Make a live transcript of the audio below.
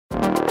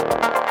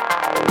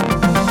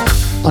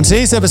On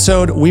today's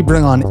episode, we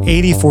bring on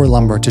 84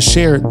 Lumber to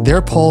share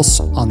their pulse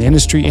on the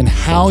industry and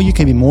how you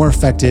can be more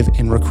effective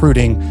in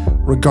recruiting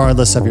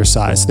regardless of your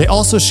size. They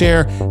also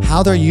share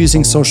how they're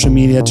using social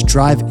media to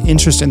drive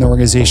interest in the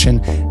organization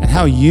and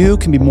how you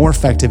can be more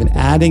effective in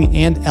adding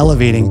and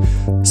elevating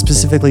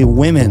specifically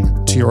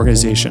women to your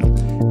organization.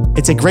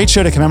 It's a great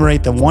show to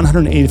commemorate the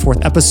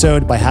 184th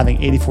episode by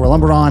having 84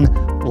 Lumber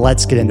on.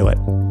 Let's get into it.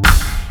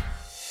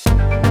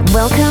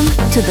 Welcome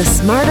to the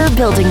Smarter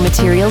Building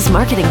Materials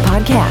Marketing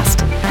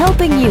Podcast,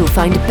 helping you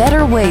find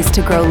better ways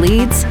to grow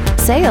leads,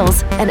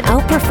 sales, and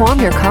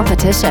outperform your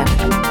competition.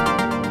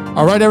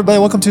 All right, everybody,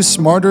 welcome to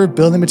Smarter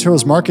Building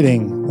Materials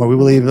Marketing, where we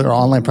believe that our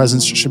online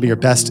presence should be your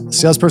best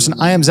salesperson.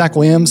 I am Zach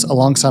Williams,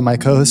 alongside my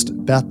co-host,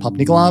 Beth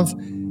Popnikolov,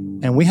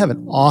 and we have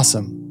an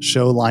awesome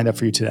show lined up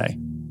for you today.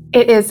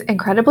 It is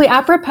incredibly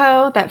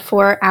apropos that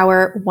for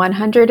our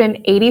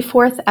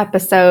 184th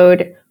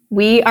episode,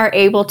 we are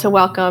able to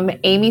welcome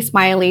Amy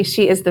Smiley.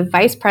 She is the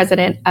Vice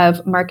President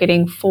of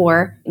Marketing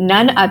for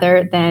none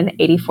other than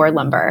 84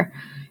 Lumber.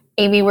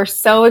 Amy, we're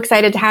so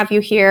excited to have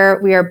you here.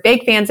 We are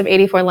big fans of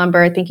 84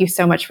 Lumber. Thank you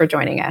so much for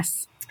joining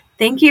us.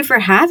 Thank you for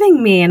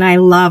having me. And I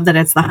love that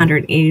it's the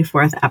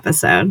 184th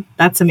episode.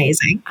 That's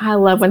amazing. I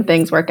love when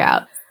things work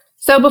out.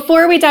 So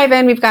before we dive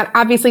in, we've got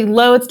obviously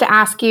loads to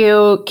ask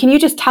you. Can you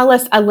just tell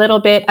us a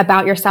little bit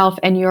about yourself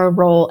and your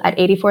role at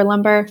 84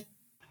 Lumber?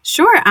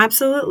 Sure,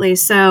 absolutely.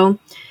 So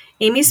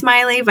Amy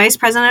Smiley, Vice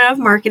President of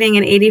Marketing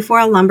at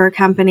 84 Lumber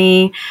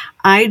Company.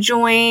 I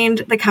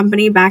joined the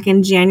company back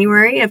in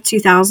January of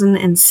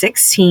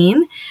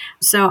 2016.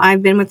 So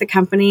I've been with the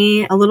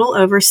company a little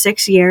over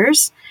 6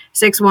 years,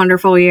 6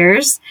 wonderful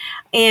years.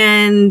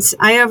 And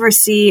I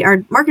oversee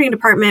our marketing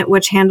department,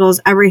 which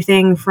handles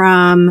everything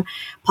from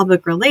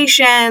public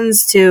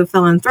relations to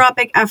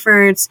philanthropic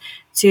efforts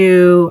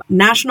to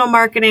national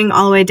marketing,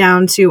 all the way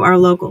down to our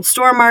local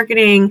store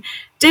marketing,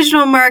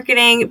 digital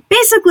marketing,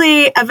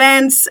 basically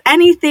events,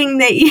 anything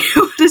that you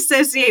would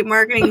associate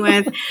marketing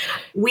with.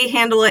 We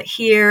handle it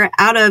here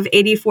out of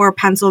 84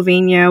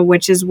 Pennsylvania,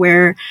 which is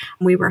where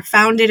we were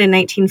founded in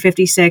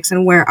 1956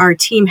 and where our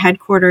team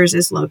headquarters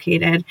is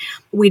located.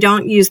 We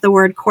don't use the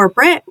word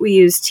corporate. We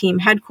use team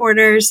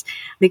headquarters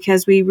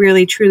because we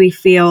really truly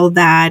feel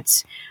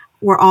that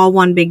we're all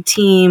one big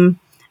team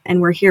and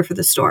we're here for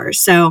the stores.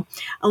 So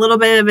a little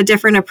bit of a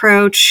different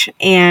approach,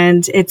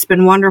 and it's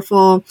been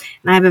wonderful.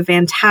 And I have a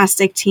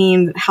fantastic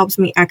team that helps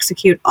me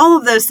execute all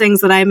of those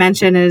things that I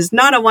mentioned. It is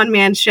not a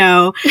one-man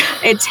show.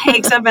 It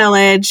takes a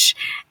village,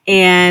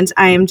 and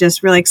I am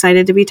just really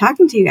excited to be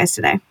talking to you guys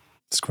today.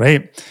 It's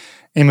great.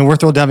 Amy, we're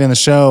thrilled to have you on the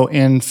show.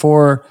 And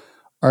for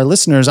our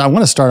listeners, I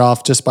want to start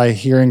off just by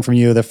hearing from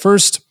you the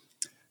first,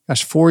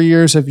 4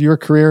 years of your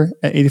career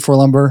at 84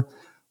 Lumber,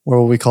 what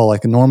we call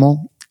like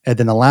normal. And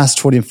then the last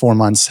 24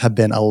 months have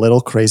been a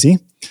little crazy.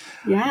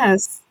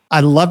 Yes.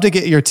 I'd love to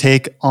get your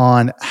take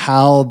on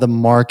how the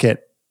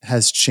market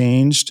has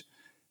changed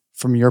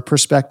from your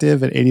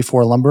perspective at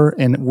 84 Lumber,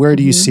 and where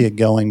do you see it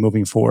going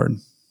moving forward?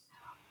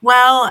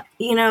 Well,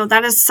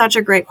 that is such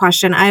a great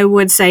question. I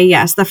would say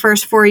yes. The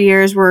first 4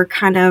 years were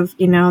kind of,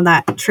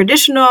 that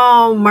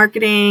traditional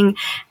marketing,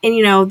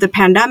 and, the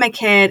pandemic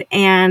hit,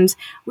 and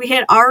we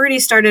had already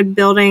started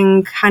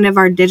building kind of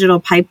our digital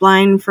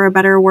pipeline, for a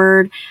better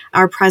word.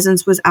 Our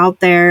presence was out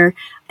there,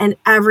 and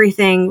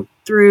everything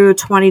through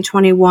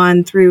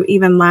 2021, through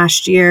even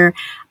last year,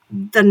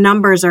 the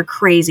numbers are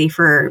crazy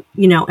for,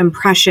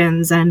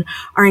 impressions and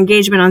our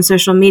engagement on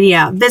social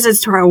media,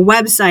 visits to our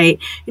website.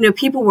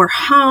 People were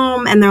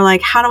home and they're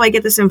like, how do I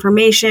get this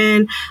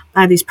information?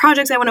 I have these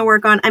projects I want to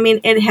work on. I mean,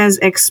 it has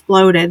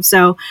exploded.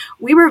 So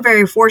we were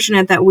very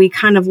fortunate that we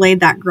kind of laid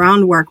that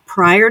groundwork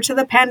prior to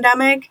the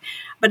pandemic,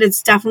 but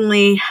it's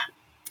definitely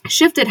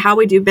shifted how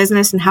we do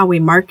business and how we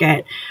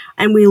market.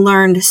 And we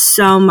learned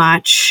so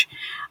much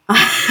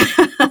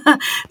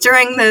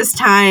during those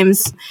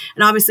times.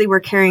 And obviously we're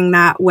carrying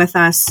that with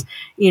us,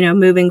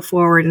 moving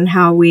forward and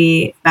how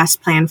we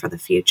best plan for the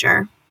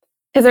future.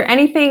 Is there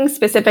anything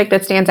specific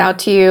that stands out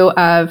to you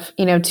of,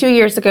 2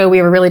 years ago,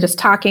 we were really just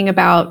talking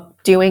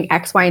about doing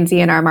X, Y, and Z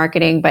in our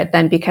marketing, but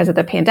then because of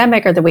the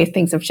pandemic or the way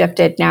things have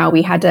shifted, now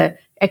we had to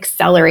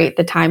accelerate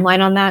the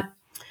timeline on that?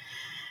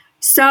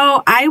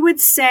 So I would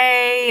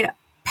say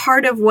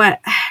part of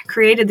what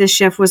created this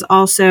shift was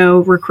also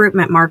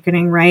recruitment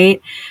marketing,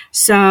 right?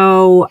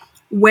 So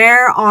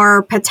where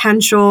are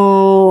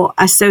potential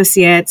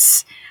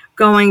associates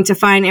going to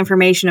find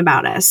information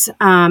about us?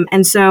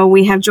 And so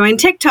we have joined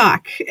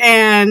TikTok.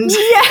 And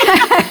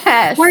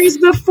yes. Whereas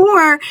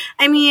before,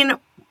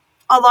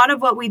 a lot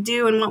of what we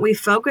do and what we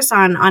focus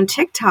on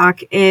TikTok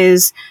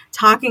is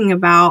talking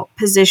about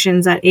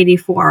positions at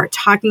 84,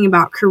 talking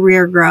about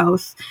career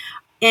growth,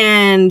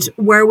 and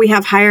where we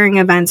have hiring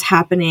events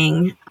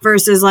happening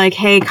versus like,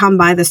 hey, come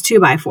buy this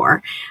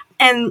 2x4.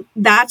 And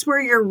that's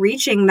where you're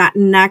reaching that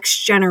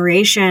next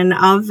generation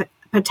of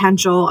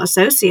potential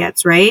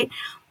associates, right?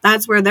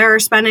 That's where they're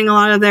spending a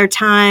lot of their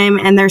time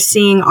and they're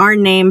seeing our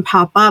name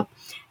pop up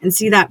and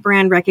see that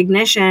brand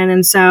recognition.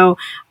 And so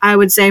I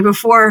would say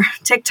before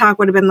TikTok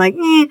would have been like,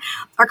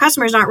 our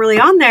customer's not really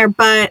on there,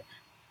 but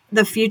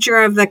the future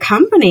of the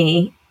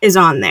company is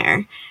on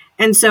there.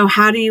 And so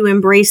how do you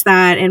embrace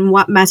that, and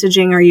what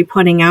messaging are you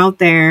putting out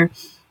there?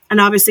 And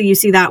obviously you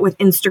see that with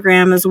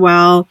Instagram as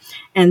well,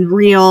 and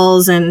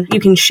Reels, and you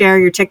can share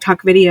your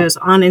TikTok videos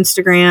on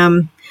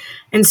Instagram.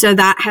 And so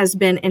that has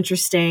been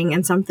interesting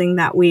and something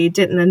that we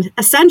didn't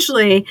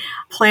essentially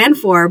plan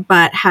for,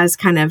 but has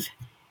kind of,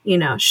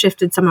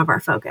 shifted some of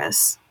our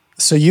focus.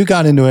 So you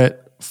got into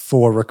it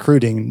for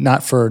recruiting,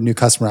 not for new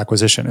customer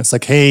acquisition. It's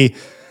like, hey,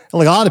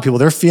 like a lot of people,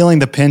 they're feeling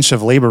the pinch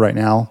of labor right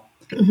now.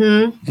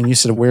 Mm-hmm. And you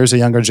said, where's the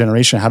younger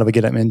generation? How do we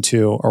get them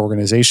into our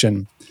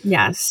organization?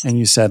 Yes. And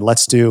you said,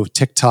 let's do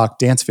TikTok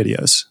dance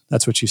videos.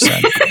 That's what you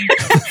said.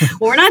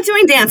 Well, we're not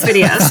doing dance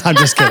videos. I'm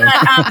just kidding.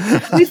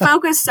 We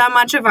focus so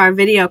much of our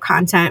video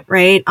content,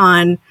 right,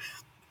 on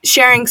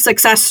sharing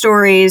success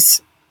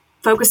stories,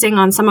 focusing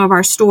on some of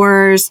our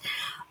stores,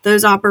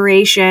 those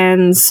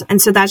operations.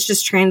 And so that's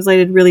just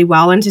translated really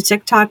well into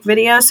TikTok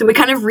videos. So we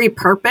kind of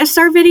repurposed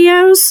our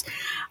videos,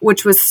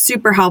 which was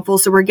super helpful.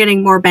 So we're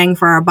getting more bang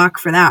for our buck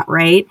for that,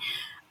 right?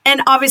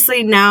 And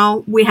obviously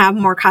now we have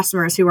more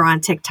customers who are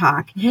on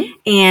TikTok,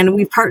 and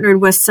we've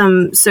partnered with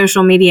some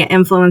social media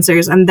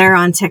influencers, and they're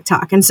on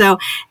TikTok. And so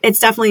it's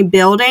definitely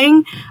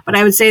building, but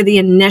I would say the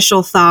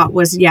initial thought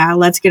was,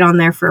 let's get on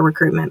there for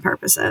recruitment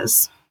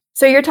purposes.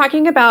 So you're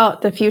talking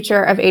about the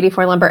future of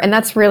 84 Lumber, and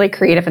that's really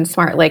creative and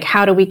smart. Like,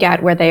 how do we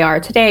get where they are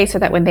today so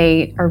that when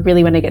they are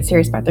really want to get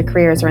serious about their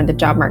careers or in the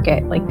job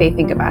market, like they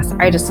think of us?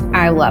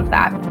 I love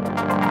that.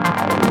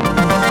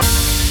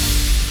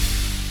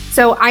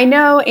 So I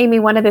know, Amy,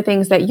 one of the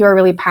things that you're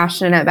really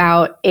passionate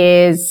about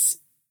is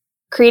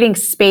creating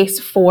space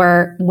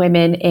for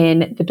women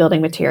in the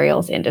building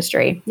materials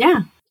industry.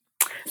 Yeah.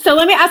 So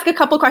let me ask a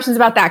couple questions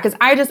about that, because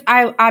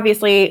I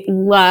obviously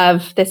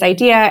love this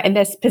idea and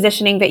this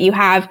positioning that you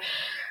have.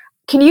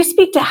 Can you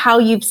speak to how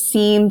you've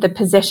seen the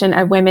position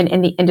of women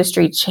in the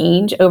industry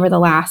change over the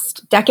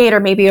last decade, or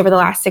maybe over the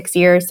last 6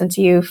 years since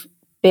you've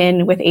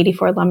been with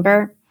 84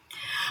 Lumber?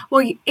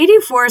 Well,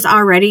 84 is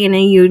already in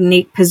a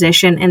unique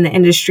position in the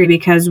industry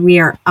because we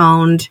are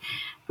owned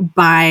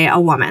by a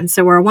woman.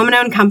 So we're a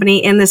woman-owned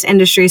company in this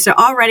industry. So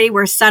already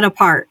we're set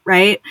apart,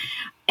 right?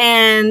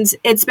 And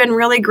it's been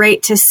really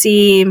great to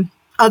see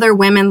other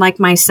women like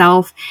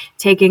myself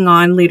taking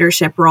on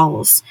leadership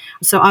roles.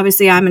 So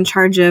obviously I'm in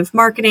charge of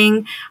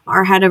marketing.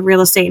 Our head of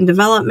real estate and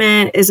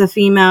development is a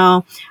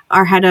female.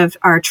 Our head of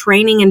our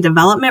training and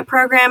development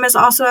program is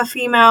also a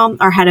female.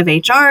 Our head of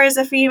HR is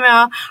a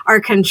female. Our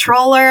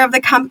controller of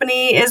the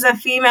company is a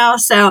female.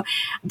 So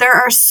there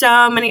are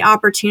so many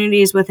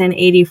opportunities within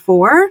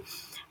 84.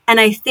 And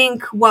I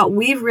think what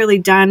we've really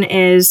done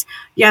is,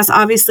 yes,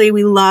 obviously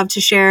we love to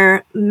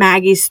share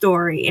Maggie's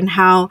story and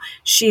how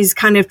she's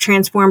kind of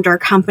transformed our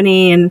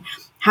company and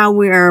how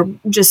we're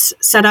just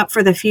set up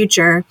for the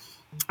future,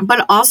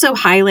 but also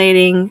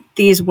highlighting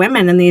these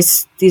women and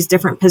these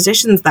different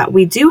positions that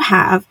we do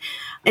have.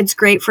 It's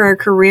great for our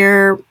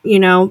career,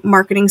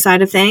 marketing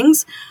side of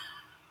things,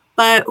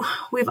 but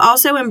we've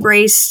also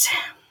embraced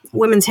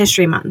Women's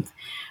History Month.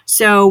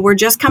 So we're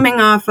just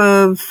coming off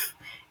of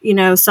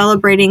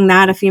celebrating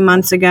that a few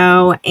months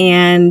ago.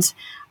 And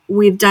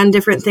we've done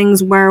different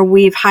things where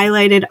we've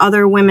highlighted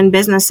other women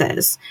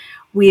businesses.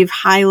 We've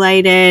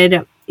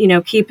highlighted,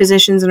 key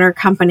positions in our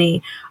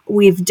company.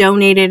 We've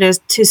donated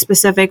to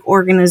specific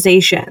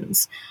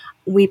organizations.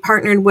 We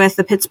partnered with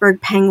the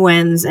Pittsburgh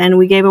Penguins, and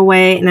we gave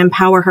away an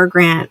Empower Her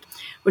grant,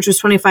 which was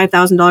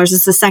 $25,000.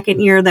 It's the second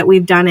year that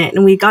we've done it.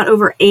 And we got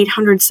over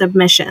 800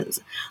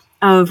 submissions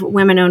of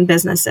women-owned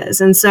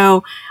businesses. And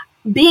so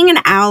being an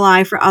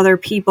ally for other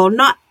people,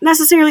 not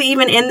necessarily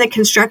even in the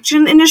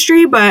construction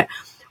industry, but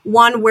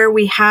one where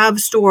we have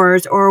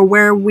stores or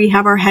where we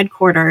have our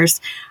headquarters,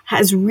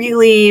 has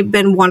really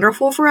been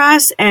wonderful for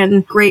us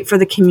and great for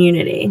the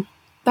community.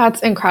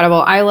 That's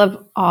incredible. I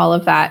love all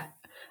of that.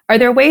 Are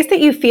there ways that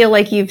you feel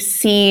like you've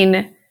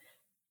seen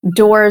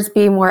doors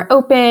be more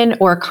open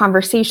or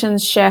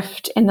conversations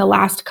shift in the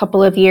last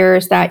couple of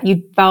years that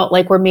you felt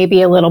like were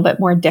maybe a little bit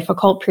more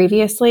difficult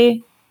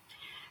previously?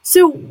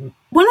 So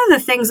one of the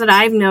things that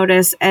I've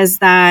noticed is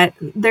that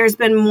there's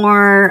been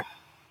more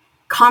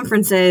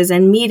conferences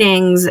and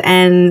meetings,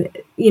 and,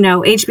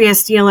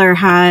 HBS Dealer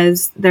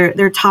has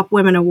their Top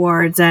Women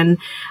Awards. And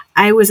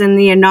I was in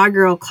the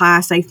inaugural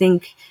class, I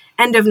think,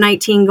 end of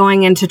 19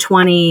 going into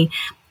 20.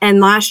 And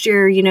last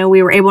year,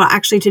 we were able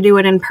actually to do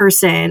it in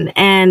person.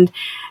 And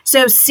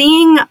so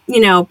seeing,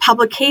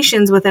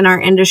 publications within our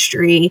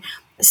industry,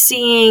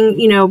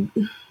 seeing,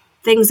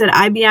 things at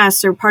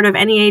IBS or part of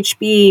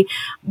NAHB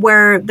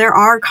where there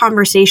are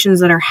conversations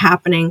that are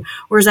happening.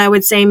 Whereas I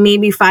would say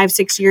maybe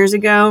 5-6 years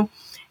ago,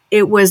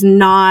 it was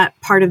not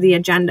part of the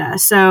agenda.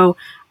 So,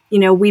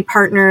 we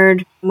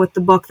partnered with the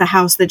book, The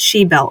House That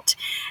She Built,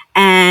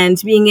 and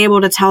being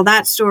able to tell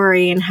that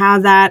story and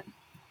have that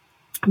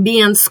be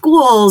in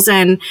schools.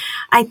 And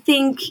I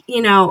think,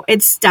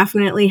 it's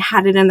definitely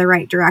headed in the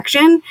right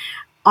direction.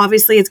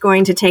 Obviously, it's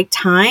going to take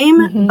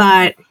time,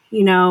 but,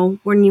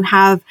 when you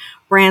have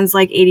brands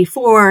like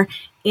 84,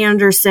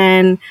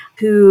 Anderson,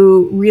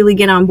 who really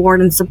get on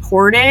board and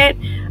support it,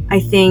 I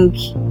think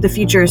the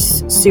future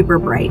is super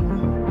bright.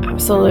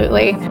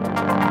 Absolutely.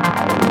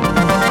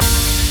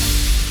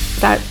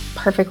 That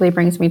perfectly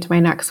brings me to my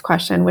next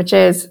question, which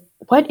is,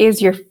 what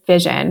is your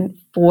vision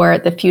for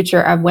the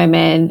future of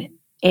women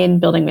in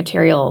building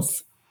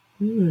materials?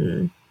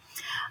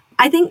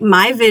 I think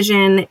my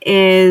vision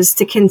is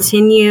to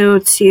continue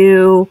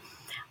to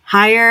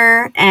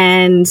hire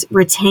and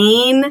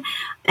retain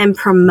and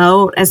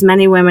promote as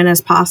many women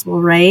as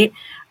possible, right?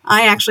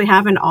 I actually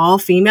have an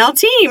all-female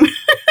team.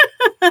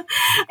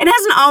 It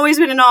hasn't always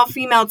been an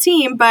all-female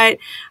team, but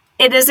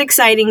it is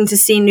exciting to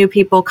see new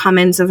people come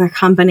into the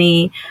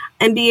company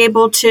and be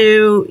able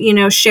to,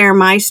 share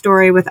my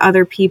story with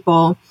other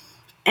people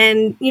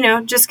and,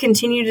 just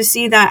continue to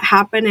see that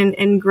happen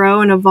and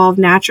grow and evolve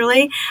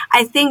naturally.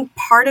 I think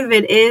part of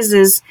it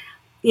is,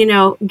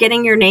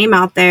 getting your name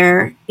out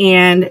there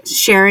and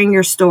sharing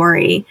your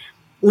story.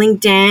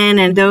 LinkedIn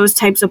and those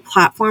types of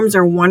platforms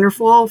are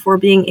wonderful for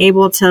being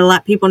able to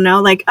let people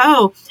know, like,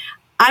 oh,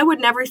 I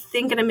would never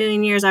think in a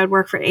million years I would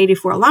work for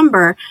 84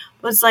 Lumber.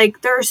 But it's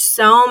like, there are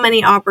so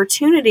many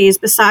opportunities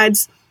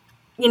besides,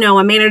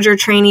 a manager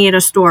trainee at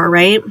a store,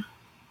 right?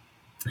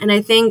 And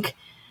I think,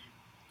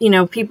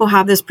 people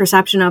have this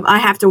perception of, I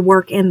have to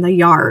work in the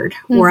yard,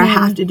 or I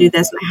have to do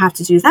this and I have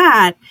to do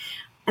that.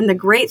 And the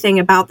great thing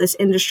about this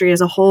industry as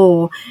a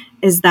whole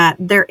is that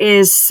there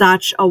is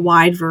such a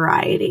wide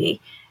variety.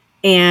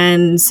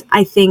 And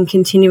I think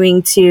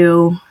continuing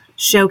to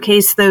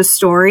showcase those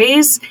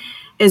stories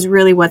is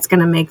really what's going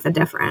to make the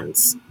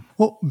difference.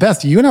 Well,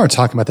 Beth, you and I were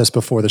talking about this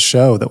before the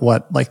show, that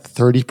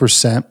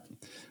 30%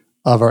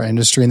 of our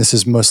industry, and this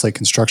is mostly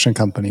construction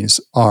companies,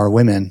 are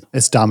women.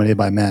 It's dominated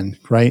by men,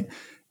 right?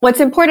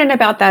 What's important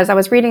about that is I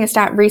was reading a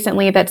stat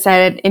recently that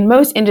said in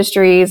most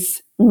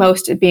industries,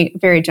 most being a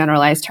very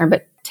generalized term,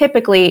 but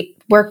typically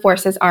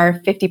workforces are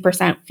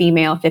 50%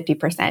 female,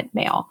 50%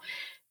 male.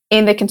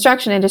 In the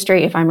construction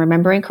industry, if I'm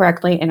remembering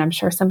correctly, and I'm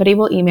sure somebody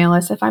will email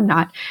us if I'm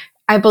not,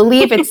 I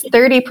believe it's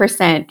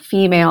 30%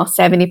 female,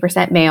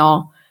 70%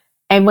 male.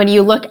 And when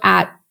you look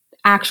at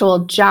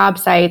actual job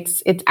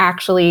sites, it's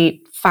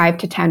actually 5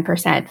 to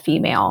 10%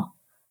 female,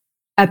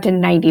 up to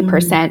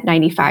 90%,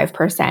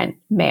 95%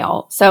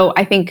 male. So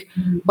I think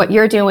what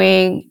you're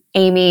doing,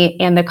 Amy,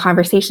 and the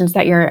conversations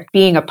that you're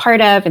being a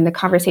part of and the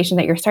conversation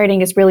that you're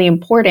starting is really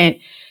important,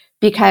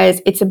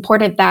 because it's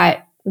important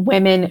that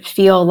women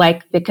feel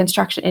like the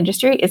construction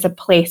industry is a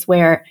place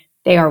where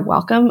they are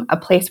welcome, a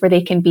place where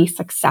they can be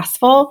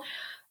successful,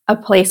 a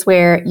place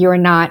where you're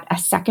not a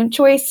second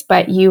choice,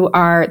 but you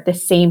are the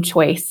same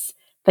choice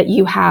that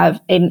you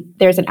have. And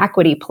there's an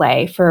equity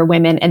play for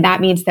women. And that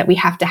means that we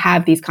have to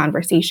have these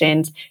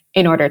conversations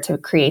in order to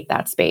create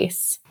that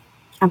space.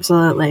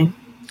 Absolutely.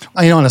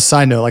 On a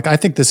side note, I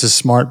think this is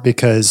smart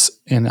because,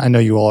 and I know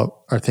you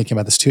all are thinking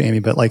about this too, Amy,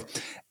 but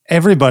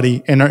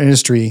everybody in our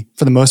industry,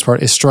 for the most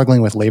part, is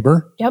struggling with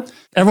labor. Yep.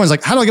 Everyone's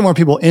like, how do I get more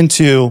people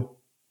into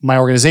my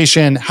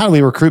organization? How do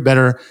we recruit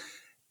better?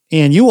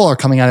 And you all are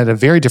coming at it at a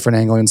very different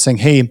angle and saying,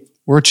 hey,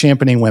 we're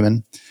championing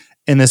women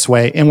in this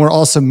way. And we're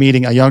also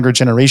meeting a younger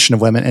generation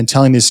of women and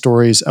telling these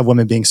stories of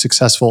women being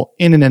successful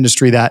in an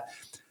industry that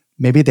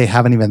maybe they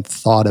haven't even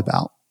thought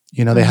about.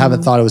 They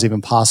haven't thought it was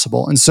even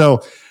possible. And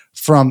so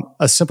from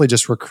a simply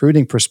just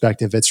recruiting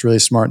perspective, it's really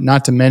smart.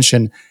 Not to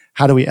mention,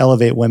 how do we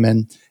elevate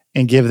women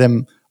and give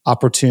them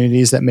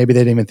opportunities that maybe they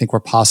didn't even think were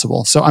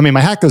possible. So,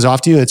 my hat goes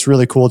off to you. It's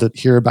really cool to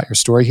hear about your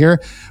story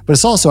here, but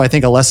it's also, I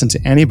think, a lesson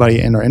to anybody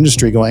in our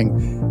industry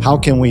going, how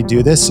can we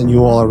do this? And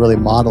you all are really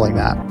modeling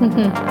that.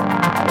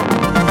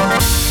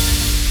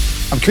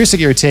 I'm curious to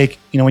get your take.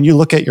 When you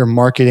look at your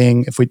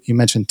marketing, you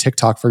mentioned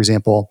TikTok, for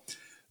example,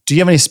 do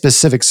you have any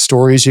specific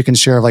stories you can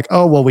share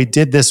of we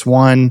did this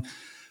one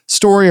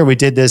story or we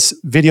did this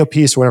video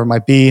piece or whatever it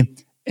might be,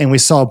 and we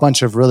saw a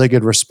bunch of really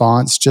good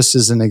response, just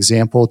as an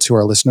example to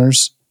our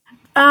listeners?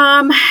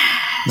 Not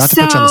to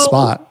put you on the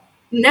spot.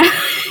 No,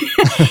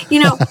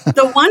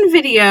 the one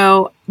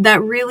video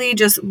that really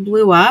just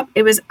blew up,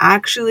 it was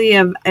actually,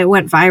 it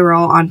went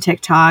viral on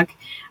TikTok,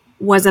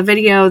 was a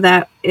video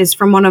that is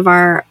from one of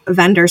our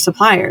vendor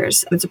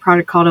suppliers. It's a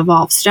product called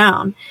Evolve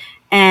Stone.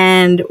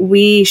 And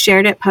we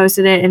shared it,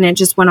 posted it, and it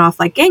just went off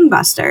like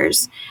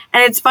gangbusters.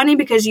 And it's funny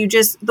because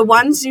the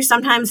ones you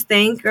sometimes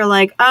think are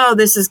like, oh,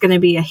 this is going to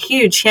be a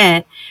huge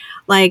hit,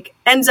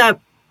 ends up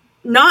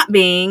not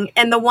being,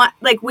 and the one,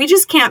 we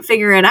just can't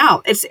figure it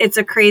out. It's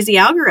a crazy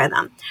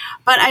algorithm.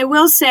 But I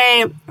will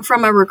say,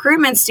 from a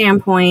recruitment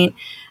standpoint,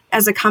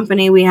 as a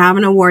company, we have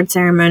an award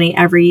ceremony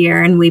every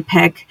year, and we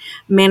pick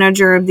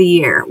manager of the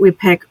year, we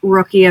pick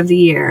rookie of the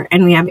year,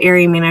 and we have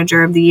area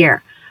manager of the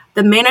year.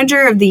 The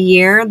manager of the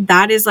year,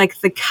 that is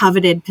the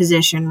coveted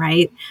position,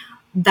 right?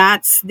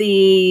 That's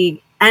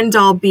the end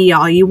all be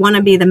all. You want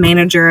to be the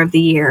manager of the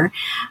year.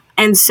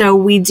 And so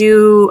we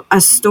do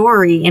a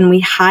story and we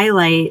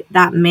highlight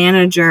that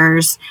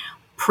manager's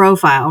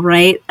profile,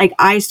 right?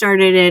 I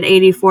started at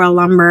 84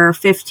 Lumber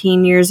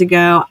 15 years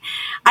ago.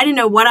 I didn't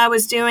know what I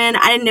was doing.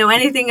 I didn't know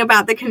anything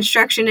about the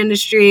construction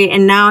industry.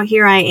 And now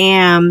here I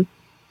am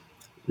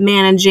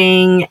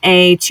managing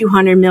a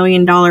 $200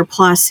 million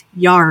plus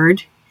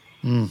yard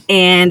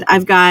and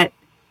I've got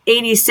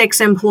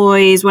 86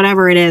 employees,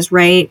 whatever it is,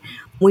 right?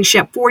 We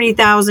ship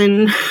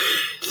 40,000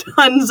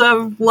 tons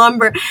of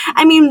lumber.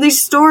 I mean,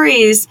 these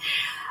stories,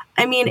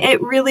 I mean,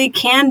 it really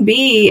can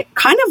be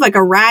kind of like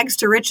a rags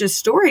to riches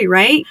story,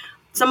 right?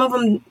 Some of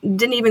them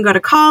didn't even go to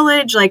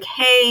college. Like,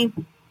 hey,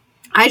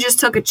 I just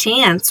took a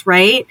chance,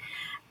 right?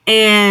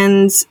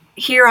 And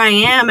here I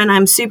am, and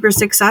I'm super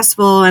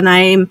successful, and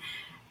I'm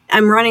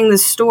running the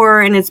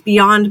store, and it's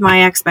beyond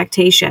my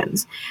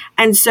expectations.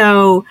 And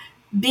so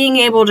being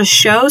able to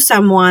show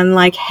someone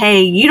like,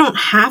 hey, you don't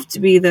have to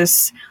be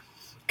this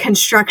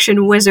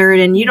construction wizard,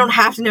 and you don't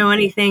have to know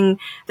anything,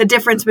 the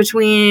difference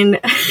between,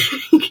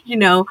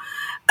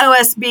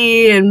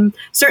 OSB and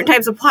certain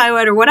types of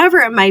plywood or whatever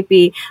it might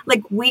be.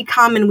 Like, we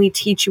come and we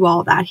teach you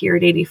all that here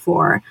at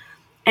 84.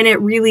 And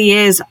it really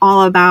is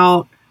all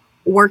about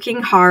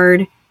working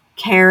hard,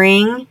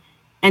 caring,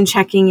 and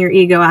checking your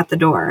ego at the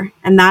door.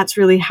 And that's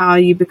really how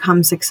you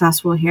become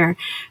successful here.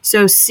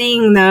 So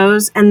seeing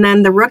those, and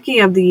then the rookie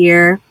of the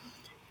year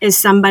is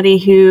somebody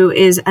who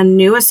is a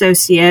new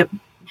associate,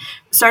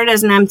 started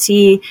as an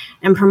MT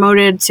and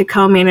promoted to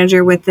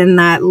co-manager within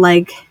that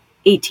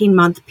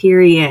 18-month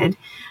period,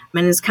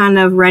 and is kind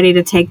of ready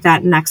to take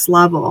that next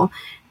level.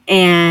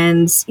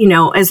 And,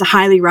 is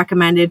highly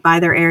recommended by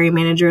their area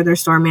manager, their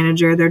store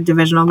manager, their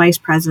divisional vice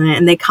president.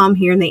 And they come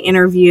here and they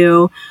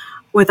interview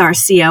with our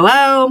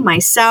COO,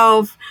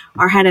 myself,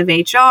 our head of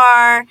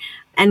HR,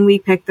 and we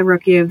pick the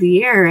rookie of the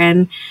year.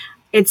 And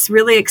it's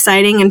really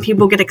exciting, and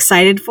people get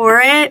excited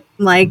for it.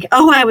 Like,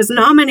 oh, I was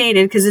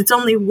nominated, because it's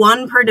only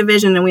one per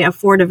division and we have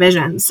 4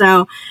 divisions.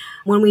 So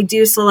when we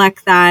do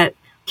select that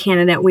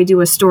candidate, we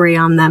do a story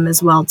on them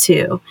as well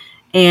too.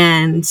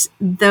 And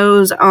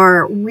those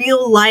are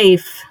real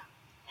life.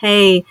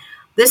 Hey,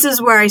 this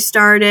is where I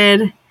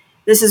started.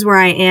 This is where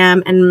I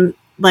am. And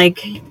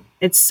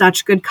it's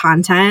such good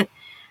content,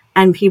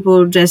 and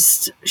people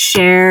just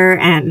share,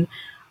 and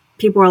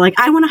people are like,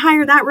 I want to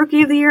hire that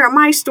rookie of the year at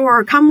my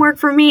store. Come work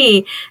for me.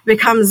 It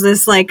becomes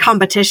this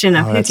competition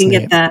of who can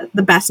get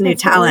the best new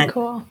talent.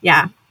 Really cool.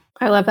 Yeah.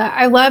 I love that.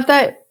 I love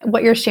that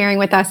what you're sharing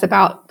with us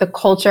about the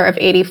culture of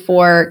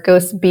 84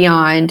 goes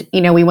beyond,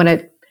 we want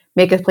to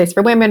make a place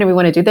for women, and we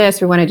want to do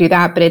this, we want to do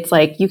that. But it's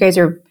like, you guys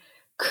are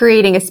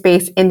creating a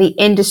space in the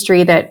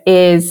industry that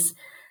is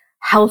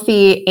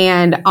healthy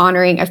and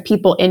honoring of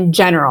people in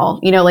general.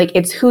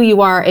 It's who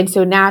you are. And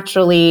so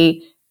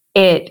naturally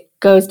it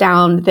goes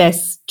down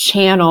this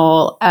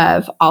channel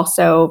of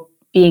also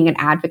being an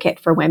advocate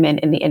for women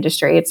in the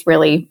industry. It's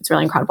really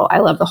incredible. I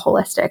love the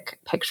holistic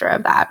picture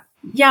of that.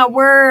 Yeah,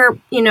 we're,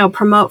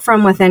 promote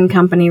from within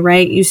company,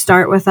 right? You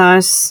start with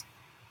us,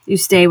 you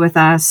stay with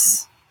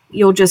us,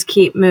 you'll just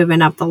keep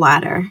moving up the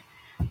ladder.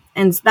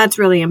 And that's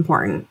really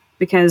important,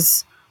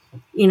 because,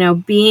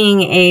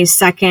 being a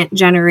second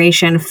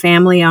generation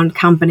family owned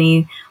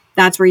company,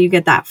 that's where you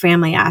get that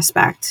family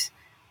aspect.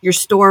 Your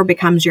store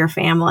becomes your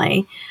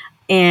family.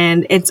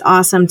 And it's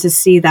awesome to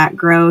see that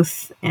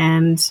growth.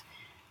 And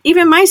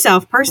even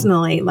myself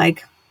personally,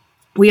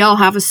 we all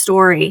have a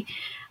story.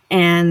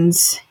 And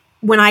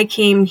when I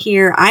came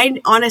here,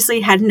 I honestly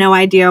had no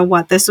idea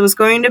what this was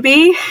going to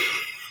be,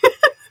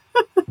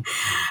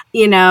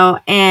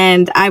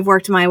 and I've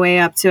worked my way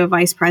up to a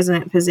vice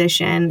president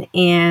position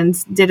and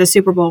did a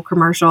Super Bowl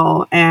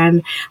commercial,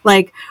 and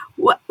what?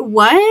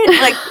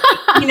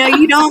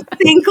 You don't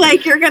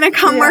think you're going to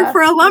come work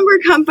for a lumber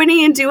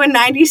company and do a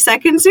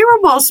 90-second Super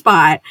Bowl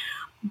spot.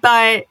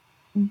 But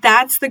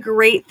that's the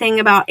great thing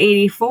about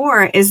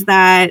 84, is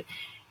that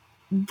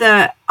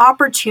the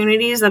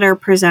opportunities that are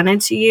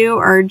presented to you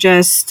are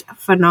just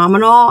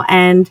phenomenal,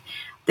 and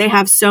they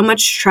have so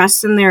much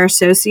trust in their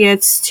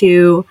associates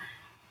to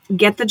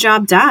get the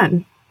job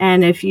done.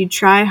 And if you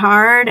try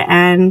hard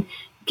and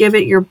give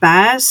it your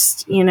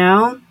best,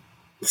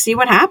 see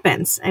what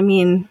happens. I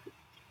mean,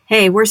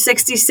 hey, we're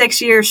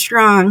 66 years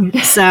strong,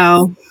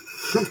 so,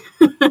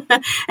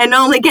 and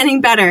only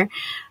getting better.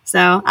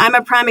 So I'm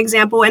a prime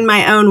example in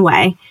my own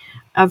way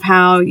of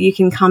how you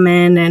can come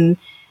in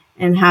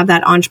and have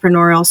that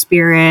entrepreneurial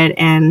spirit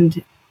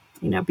and,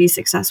 be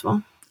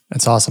successful.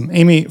 That's awesome.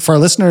 Amy, for our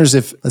listeners,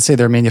 if let's say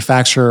they're a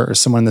manufacturer or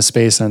someone in the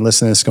space and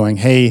listening to this going,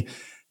 hey,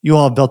 you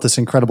all have built this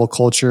incredible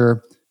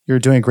culture, you're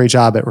doing a great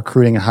job at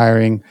recruiting and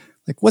hiring.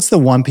 What's the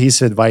one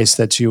piece of advice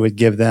that you would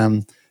give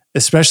them,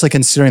 especially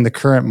considering the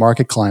current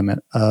market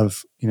climate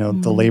of,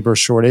 the labor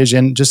shortage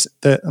and just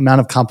the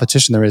amount of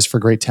competition there is for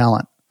great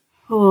talent?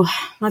 Oh,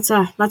 that's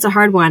a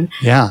hard one.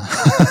 Yeah.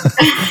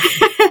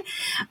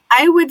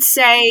 I would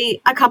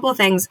say a couple of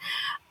things.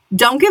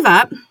 Don't give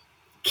up.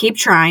 Keep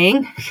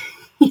trying.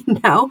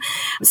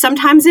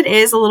 Sometimes it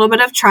is a little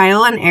bit of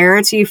trial and error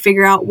until you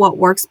figure out what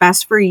works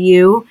best for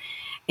you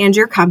and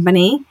your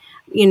company.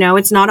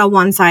 It's not a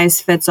one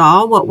size fits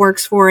all. What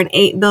works for an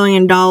 $8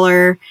 billion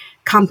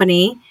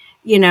company,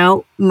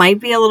 might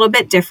be a little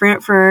bit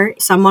different for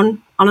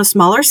someone on a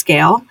smaller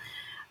scale.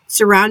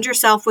 Surround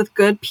yourself with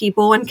good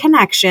people and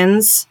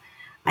connections.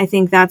 I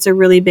think that's a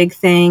really big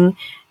thing.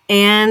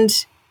 And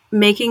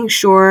making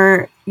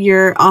sure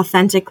you're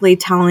authentically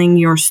telling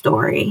your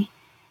story.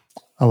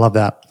 I love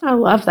that. I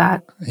love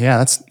that. Yeah,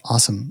 that's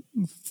awesome.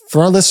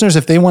 For our listeners,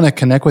 if they want to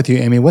connect with you,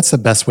 Amy, what's the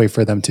best way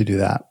for them to do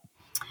that?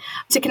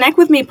 To connect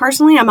with me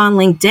personally, I'm on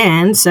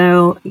LinkedIn,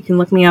 so you can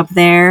look me up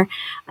there.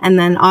 And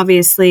then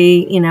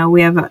obviously,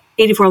 we have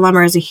 84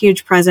 Lumber is a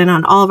huge presence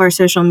on all of our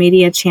social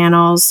media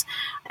channels.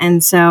 And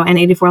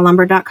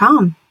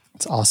 84lumber.com.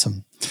 That's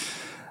awesome.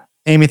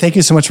 Amy, thank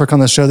you so much for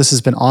coming on the show. This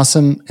has been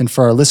awesome. And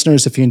for our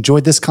listeners, if you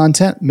enjoyed this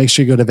content, make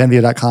sure you go to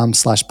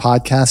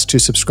venveo.com/podcast to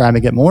subscribe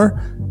and get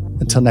more.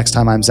 Until next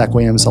time, I'm Zach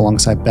Williams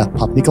alongside Beth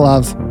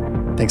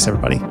Popnikolov. Thanks,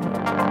 everybody.